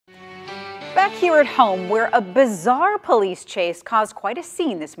Back here at home, where a bizarre police chase caused quite a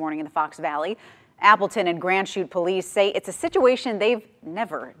scene this morning in the Fox Valley. Appleton-Grand Chute police say it's a situation they've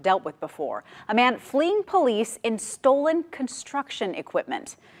never dealt with before. A man fleeing police in stolen construction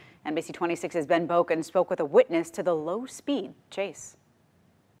equipment. NBC 26's Ben Boken spoke with a witness to the low-speed chase.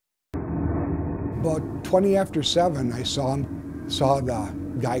 About 20 after 7, I saw the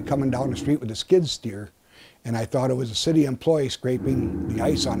guy coming down the street with a skid steer, and I thought it was a city employee scraping the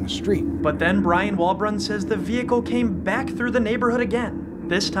ice on the street. But then Brian Walbrun says the vehicle came back through the neighborhood again,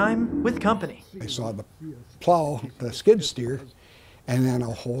 this time with company. I saw the plow, the skid steer, and then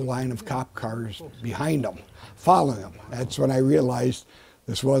a whole line of cop cars behind him, following him. That's when I realized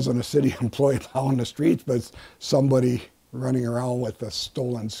this wasn't a city employee plowing the streets, but somebody running around with a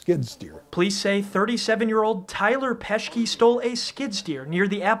stolen skid steer. Police say 37-year-old Tyler Peschke stole a skid steer near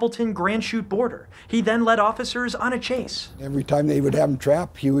the Appleton-Grand Chute border. He then led officers on a chase. Every time they would have him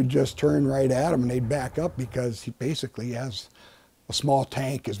trapped, he would just turn right at him and they'd back up because he basically has a small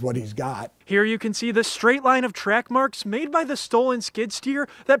tank is what he's got. Here you can see the straight line of track marks made by the stolen skid steer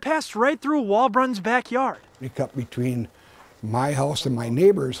that passed right through Walbrun's backyard. He cut between my house and my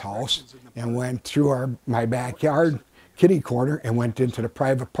neighbor's house and went through my backyard kitty corner and went into the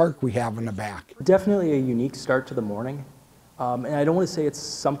private park we have in the back. Definitely a unique start to the morning. And I don't want to say it's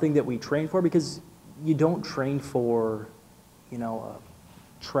something that we train for, because you don't train for,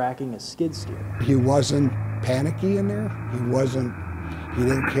 tracking a skid steer. He wasn't panicky in there. He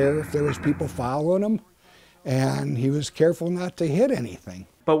didn't care if there was people following him, and he was careful not to hit anything.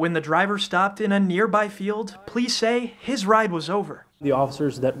 But when the driver stopped in a nearby field, police say his ride was over. The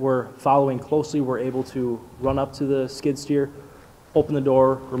officers that were following closely were able to run up to the skid steer, open the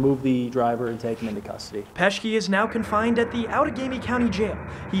door, remove the driver, and take him into custody. Peschke is now confined at the Outagamie County Jail.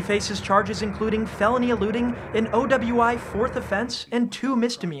 He faces charges including felony eluding, an OWI 4th offense, and 2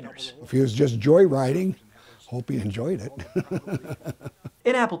 misdemeanors. If he was just joyriding, hope he enjoyed it.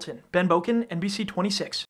 In Appleton, Ben Boken, NBC 26.